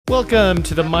Welcome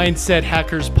to the Mindset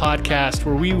Hackers podcast,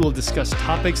 where we will discuss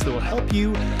topics that will help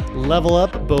you level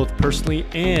up both personally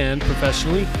and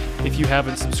professionally. If you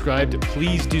haven't subscribed,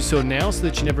 please do so now so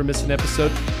that you never miss an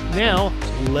episode. Now,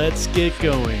 let's get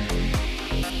going.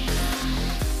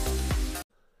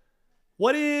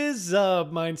 What is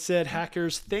up, Mindset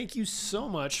Hackers? Thank you so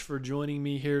much for joining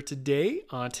me here today.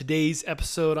 On today's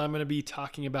episode, I'm going to be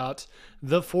talking about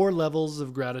the 4 levels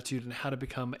of gratitude and how to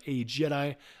become a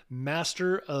Jedi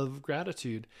Master of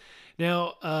Gratitude.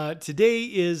 Now, today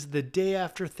is the day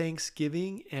after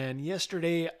Thanksgiving, and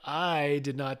yesterday I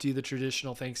did not do the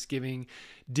traditional Thanksgiving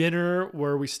dinner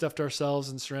where we stuffed ourselves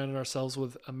and surrounded ourselves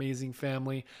with amazing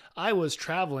family. I was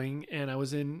traveling, and I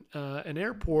was in an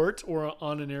airport or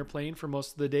on an airplane for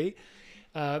most of the day.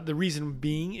 The reason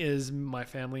being is my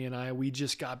family and I, we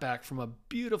just got back from a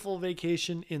beautiful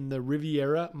vacation in the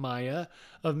Riviera Maya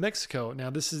of Mexico. Now,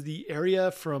 this is the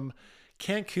area from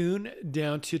Cancun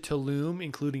down to Tulum,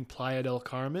 including Playa del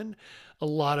Carmen. A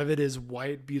lot of it is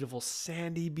white, beautiful,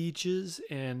 sandy beaches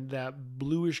and that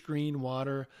bluish green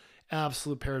water.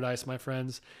 Absolute paradise, my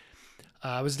friends.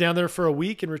 I was down there for a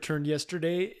week and returned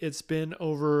yesterday. It's been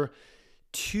over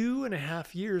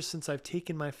 2.5 years since I've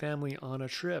taken my family on a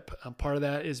trip. Part of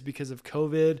that is because of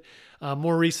COVID.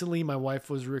 More recently, my wife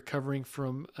was recovering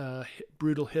from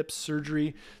brutal hip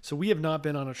surgery. So we have not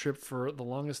been on a trip for the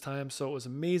longest time. So it was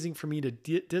amazing for me to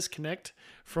disconnect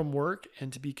from work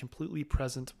and to be completely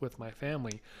present with my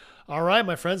family. All right,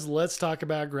 my friends, let's talk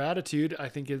about gratitude. I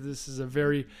think this is a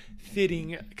very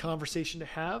fitting conversation to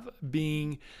have,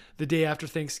 being the day after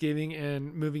Thanksgiving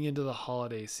and moving into the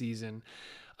holiday season.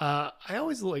 I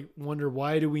always wonder,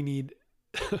 why do we need,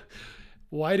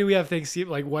 why do we have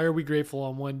Thanksgiving? Why are we grateful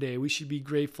on one day? We should be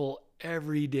grateful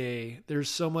every day. There's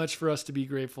so much for us to be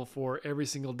grateful for every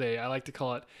single day. I like to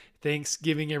call it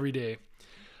Thanksgiving every day.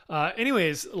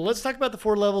 Anyways, let's talk about the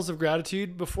 4 levels of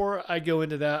gratitude. Before I go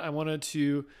into that, I wanted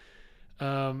to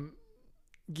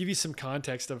give you some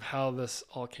context of how this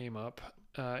all came up.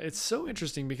 It's so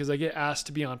interesting because I get asked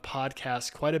to be on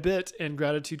podcasts quite a bit, and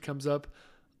gratitude comes up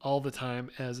all the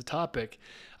time as a topic.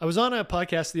 I was on a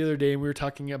podcast the other day and we were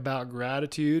talking about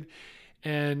gratitude,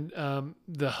 and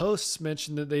the hosts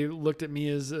mentioned that they looked at me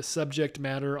as a subject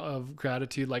matter of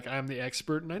gratitude, like I'm the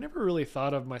expert. And I never really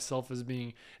thought of myself as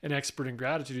being an expert in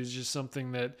gratitude. It's just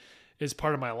something that is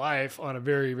part of my life on a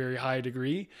very, very high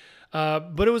degree.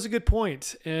 But it was a good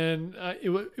point. And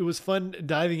it was fun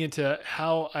diving into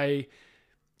how I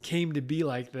came to be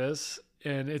like this.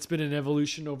 And it's been an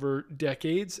evolution over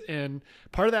decades. And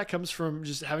part of that comes from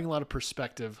just having a lot of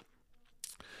perspective.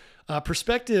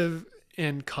 Perspective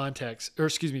and context,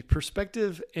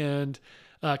 perspective and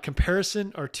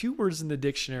comparison are 2 words in the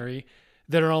dictionary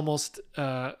that are almost,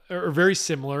 are very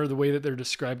similar, the way that they're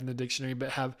described in the dictionary, but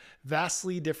have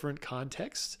vastly different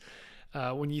contexts.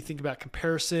 When you think about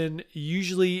comparison,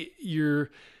 usually you're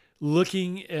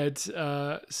looking at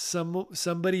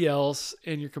somebody else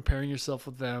and you're comparing yourself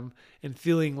with them and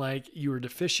feeling like you are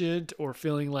deficient or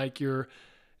feeling like you're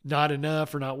not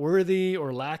enough or not worthy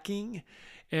or lacking.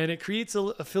 And it creates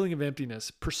a feeling of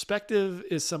emptiness. Perspective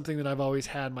is something that I've always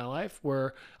had in my life,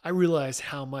 where I realize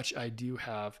how much I do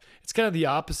have. It's kind of the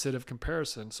opposite of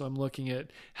comparison. So I'm looking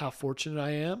at how fortunate I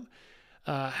am,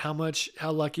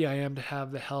 how lucky I am to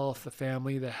have the health, the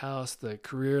family, the house, the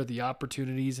career, the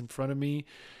opportunities in front of me.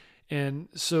 And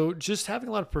so just having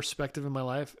a lot of perspective in my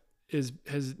life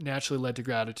has naturally led to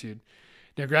gratitude.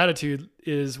 Now, gratitude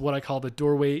is what I call the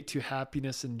doorway to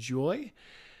happiness and joy.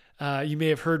 You may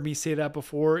have heard me say that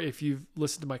before if you've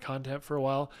listened to my content for a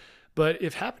while. But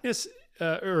if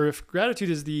if gratitude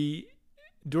is the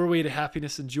doorway to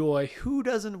happiness and joy, who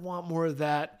doesn't want more of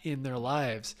that in their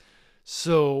lives?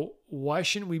 So why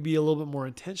shouldn't we be a little bit more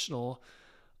intentional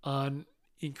on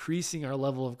increasing our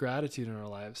level of gratitude in our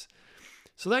lives?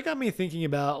 So that got me thinking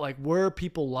about where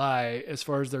people lie as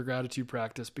far as their gratitude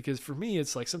practice. Because for me,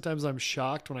 it's sometimes I'm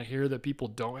shocked when I hear that people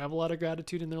don't have a lot of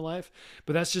gratitude in their life,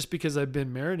 but that's just because I've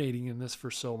been marinating in this for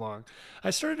so long.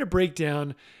 I started to break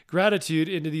down gratitude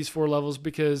into these 4 levels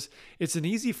because it's an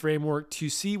easy framework to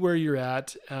see where you're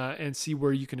at and see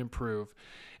where you can improve.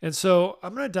 And so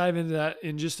I'm going to dive into that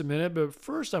in just a minute. But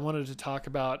first, I wanted to talk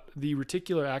about the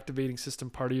reticular activating system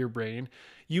part of your brain.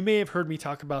 You may have heard me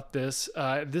talk about this.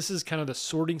 This is kind of the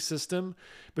sorting system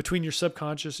between your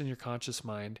subconscious and your conscious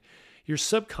mind. Your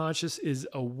subconscious is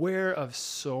aware of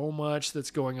so much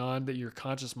that's going on that your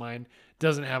conscious mind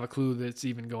doesn't have a clue that it's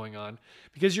even going on,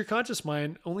 because your conscious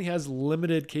mind only has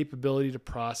limited capability to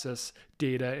process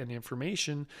data and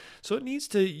information. So it needs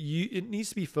to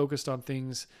be focused on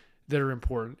things that are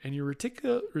important. And your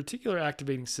reticular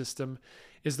activating system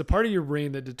is the part of your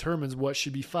brain that determines what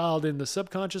should be filed in the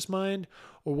subconscious mind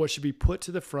or what should be put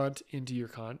to the front into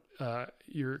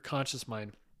your conscious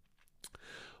mind.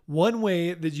 One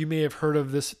way that you may have heard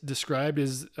of this described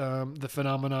is the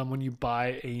phenomenon when you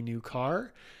buy a new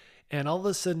car, and all of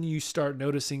a sudden you start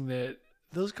noticing that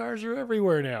those cars are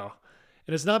everywhere now.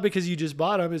 And it's not because you just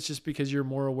bought them, it's just because you're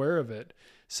more aware of it.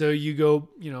 So you go,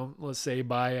 let's say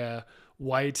buy a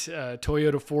white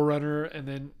Toyota 4Runner, and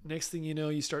then next thing you know,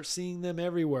 you start seeing them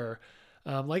everywhere.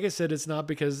 Like I said, it's not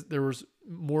because there was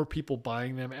more people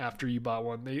buying them after you bought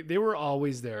one. They were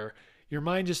always there. Your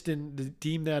mind just didn't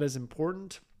deem that as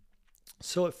important,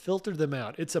 so it filtered them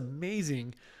out. It's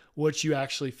amazing what you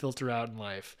actually filter out in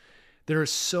life. There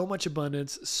is so much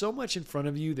abundance, so much in front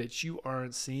of you that you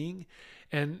aren't seeing.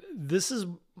 And this is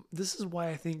why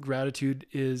I think gratitude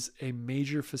is a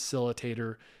major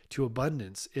facilitator to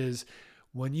abundance, is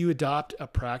when you adopt a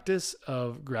practice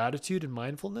of gratitude and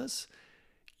mindfulness,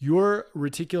 your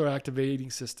reticular activating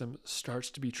system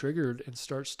starts to be triggered and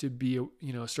starts to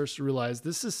realize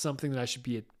this is something that I should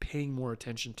be paying more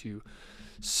attention to.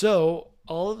 So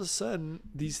all of a sudden,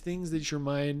 these things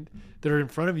that that are in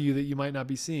front of you that you might not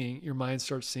be seeing, your mind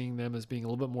starts seeing them as being a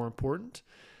little bit more important.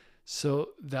 So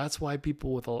that's why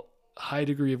people with a high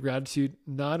degree of gratitude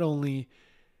not only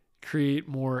create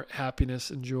more happiness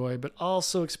and joy, but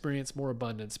also experience more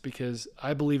abundance, because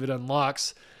I believe it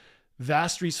unlocks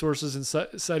vast resources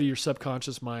inside of your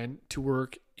subconscious mind to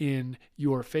work in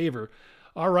your favor.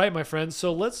 All right, my friends.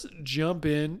 So let's jump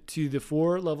into the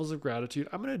 4 levels of gratitude.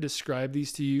 I'm going to describe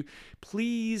these to you.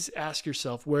 Please ask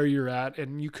yourself where you're at,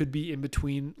 and you could be in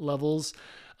between levels,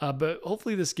 but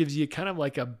hopefully this gives you kind of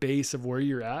like a base of where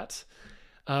you're at.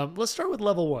 Let's start with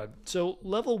level 1. So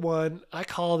level 1, I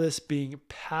call this being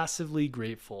passively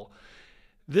grateful.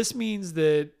 This means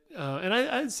that, and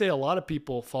I'd say a lot of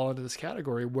people fall into this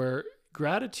category where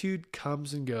gratitude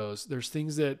comes and goes. There's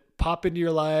things that pop into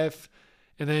your life,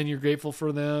 and then you're grateful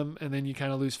for them, and then you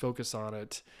kind of lose focus on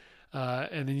it.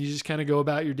 And then you just kind of go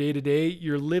about your day to day.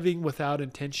 You're living without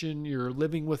intention. You're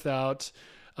living without,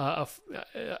 I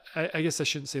guess I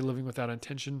shouldn't say living without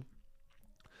intention,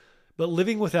 but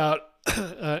living without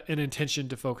an intention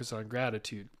to focus on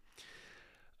gratitude.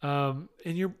 And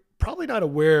you're probably not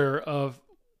aware of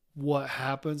what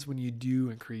happens when you do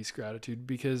increase gratitude,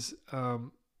 because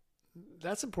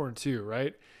that's important too,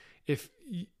 right? If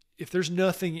there's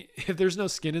no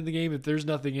skin in the game, if there's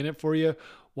nothing in it for you,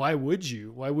 why would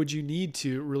you need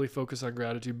to really focus on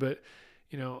gratitude? But,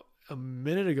 a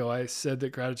minute ago, I said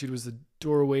that gratitude was the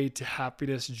doorway to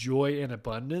happiness, joy, and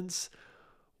abundance.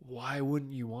 Why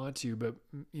wouldn't you want to? But,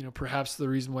 perhaps the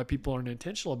reason why people aren't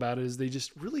intentional about it is they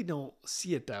just really don't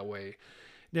see it that way.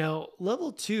 Now,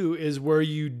 level 2 is where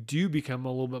you do become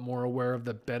a little bit more aware of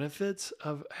the benefits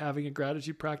of having a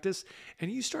gratitude practice,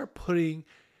 and you start putting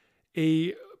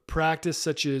a practice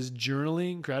such as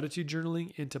gratitude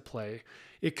journaling into play.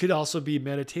 It could also be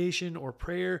meditation or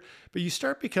prayer, but you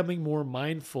start becoming more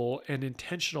mindful and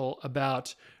intentional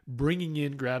about bringing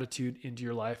in gratitude into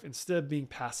your life instead of being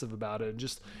passive about it and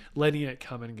just letting it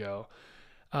come and go.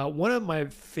 One of my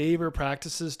favorite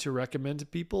practices to recommend to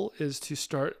people is to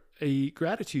start a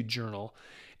gratitude journal.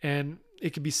 And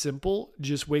it could be simple,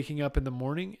 just waking up in the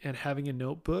morning and having a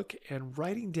notebook and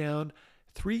writing down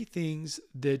 3 things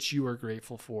that you are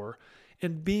grateful for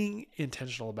and being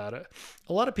intentional about it.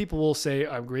 A lot of people will say,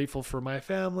 I'm grateful for my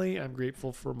family, I'm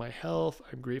grateful for my health,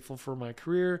 I'm grateful for my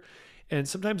career. And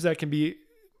sometimes that can be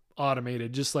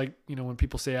automated, just like, when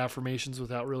people say affirmations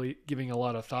without really giving a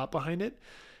lot of thought behind it.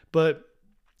 But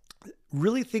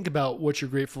really think about what you're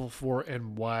grateful for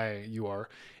and why you are.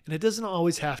 And it doesn't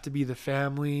always have to be the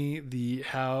family, the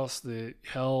house, the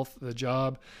health, the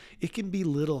job. It can be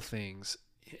little things.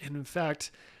 And in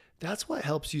fact, that's what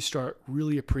helps you start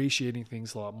really appreciating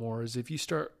things a lot more, is if you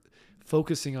start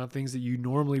focusing on things that you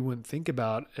normally wouldn't think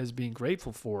about as being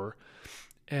grateful for,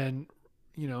 and,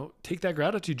 take that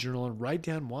gratitude journal and write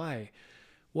down why.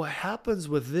 What happens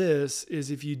with this is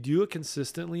if you do it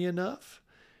consistently enough,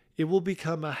 it will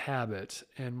become a habit.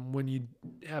 And when you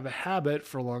have a habit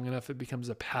for long enough, it becomes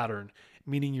a pattern,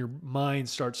 meaning your mind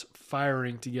starts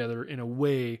firing together in a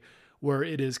way where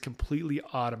it is completely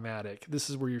automatic. This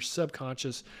is where your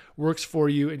subconscious works for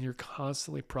you, and you're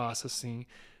constantly processing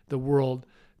the world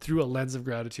through a lens of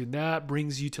gratitude. And that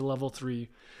brings you to level 3.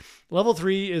 Level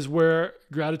 3 is where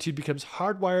gratitude becomes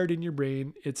hardwired in your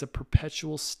brain. It's a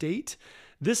perpetual state.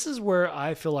 This is where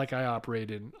I feel like I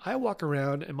operate in. I walk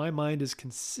around and my mind is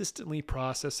consistently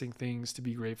processing things to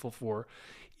be grateful for,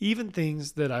 even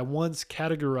things that I once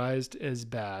categorized as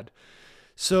bad.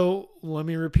 So let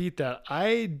me repeat that.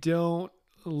 I don't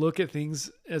look at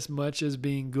things as much as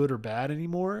being good or bad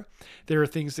anymore. There are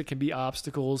things that can be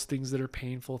obstacles, things that are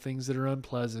painful, things that are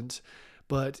unpleasant.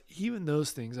 But even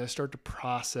those things I start to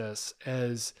process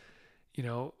as,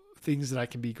 things that I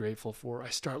can be grateful for. I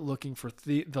start looking for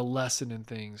the lesson in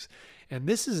things. And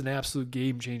this is an absolute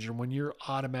game changer when you're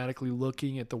automatically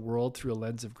looking at the world through a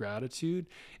lens of gratitude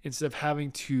instead of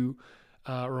having to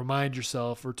remind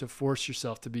yourself or to force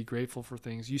yourself to be grateful for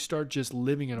things. You start just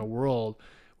living in a world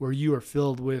where you are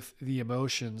filled with the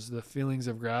emotions, the feelings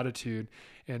of gratitude,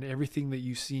 and everything that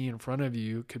you see in front of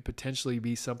you could potentially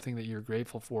be something that you're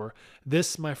grateful for.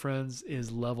 This, my friends,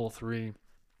 is level 3.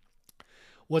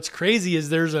 What's crazy is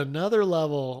there's another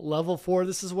level 4.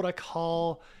 This is what I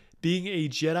call being a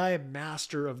Jedi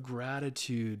Master of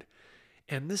Gratitude.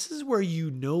 And this is where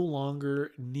you no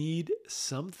longer need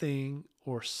something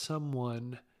or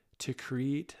someone to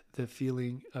create the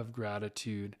feeling of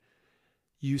gratitude.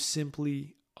 You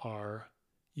simply are.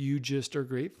 You just are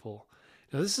grateful.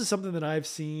 Now, this is something that I've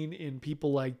seen in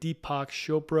people like Deepak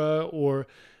Chopra or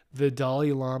the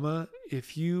Dalai Lama.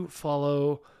 If you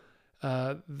follow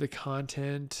the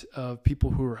content of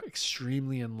people who are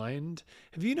extremely enlightened,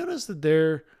 have you noticed that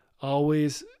they're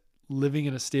always living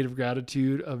in a state of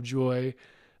gratitude, of joy,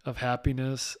 of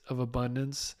happiness, of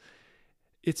abundance?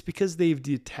 It's because they've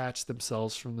detached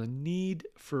themselves from the need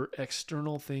for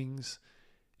external things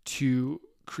to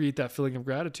create that feeling of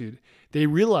gratitude. They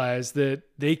realize that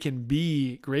they can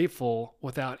be grateful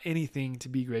without anything to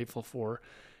be grateful for.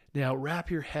 Now, wrap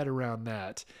your head around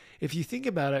that. If you think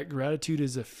about it, gratitude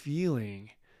is a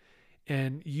feeling,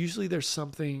 and usually there's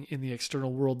something in the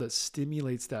external world that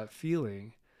stimulates that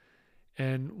feeling.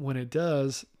 And when it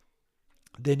does,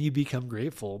 then you become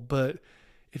grateful. But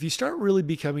if you start really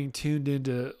becoming tuned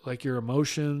into like your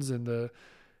emotions and the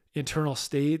internal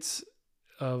states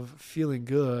of feeling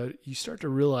good, you start to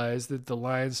realize that the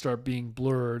lines start being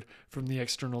blurred from the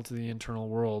external to the internal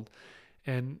world.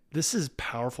 And this is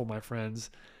powerful, my friends.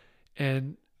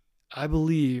 And I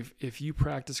believe if you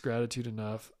practice gratitude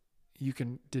enough, you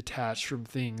can detach from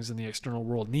things in the external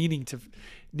world, needing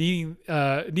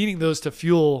those to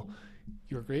fuel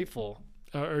your grateful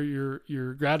or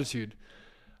your gratitude.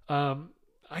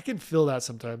 I can feel that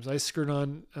sometimes. I skirt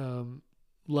on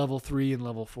level 3 and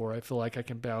level 4. I feel like I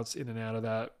can bounce in and out of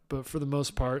that. But for the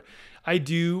most part, I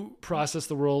do process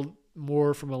the world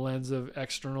more from a lens of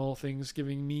external things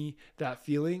giving me that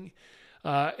feeling.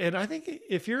 And I think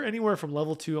if you're anywhere from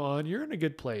level 2 on, you're in a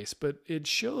good place. But it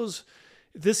shows,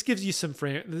 this gives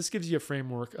you a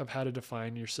framework of how to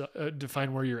define yourself,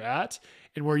 define where you're at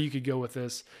and where you could go with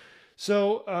this.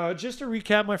 So just to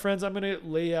recap, my friends, I'm going to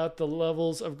lay out the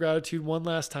levels of gratitude one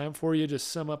last time for you to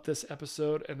sum up this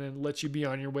episode and then let you be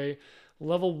on your way.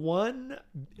 Level 1,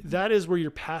 that is where you're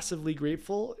passively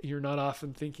grateful. You're not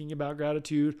often thinking about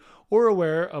gratitude or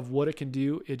aware of what it can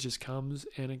do. It just comes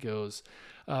and it goes.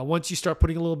 Once you start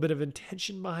putting a little bit of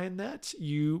intention behind that,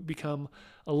 you become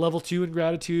a level 2 in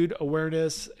gratitude,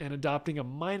 awareness, and adopting a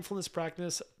mindfulness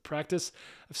practice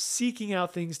of seeking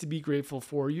out things to be grateful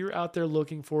for. You're out there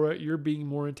looking for it. You're being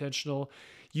more intentional.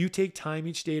 You take time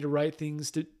each day to write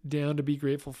things down to be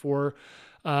grateful for.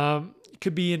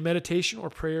 Could be in meditation or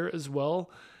prayer as well.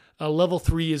 Level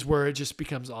 3 is where it just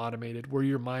becomes automated, where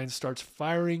your mind starts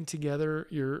firing together.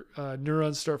 Your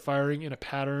neurons start firing in a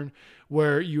pattern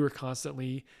where you are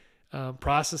constantly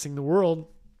processing the world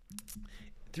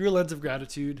through a lens of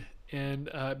gratitude, and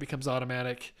it becomes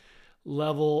automatic.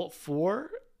 Level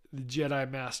 4, the Jedi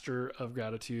Master of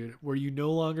Gratitude, where you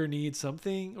no longer need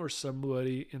something or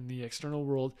somebody in the external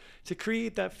world to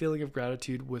create that feeling of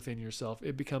gratitude within yourself.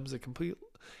 It becomes a complete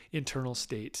internal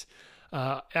state,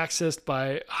 accessed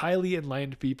by highly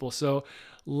enlightened people. So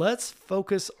let's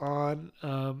focus on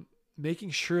making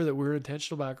sure that we're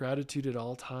intentional about gratitude at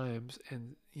all times,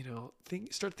 and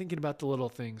start thinking about the little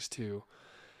things too.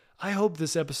 I hope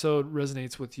this episode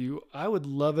resonates with you. I would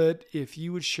love it if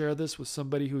you would share this with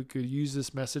somebody who could use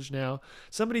this message now,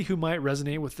 somebody who might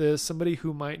resonate with this, somebody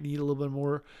who might need a little bit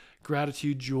more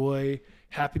gratitude, joy,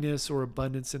 happiness, or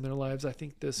abundance in their lives. I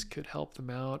think this could help them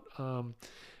out.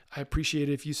 I appreciate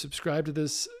it if you subscribe to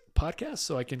this podcast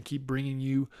so I can keep bringing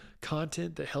you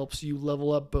content that helps you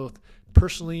level up both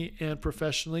personally and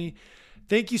professionally.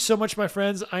 Thank you so much, my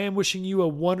friends. I am wishing you a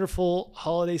wonderful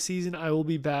holiday season. I will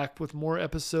be back with more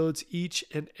episodes each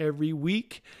and every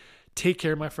week. Take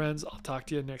care, my friends. I'll talk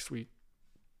to you next week.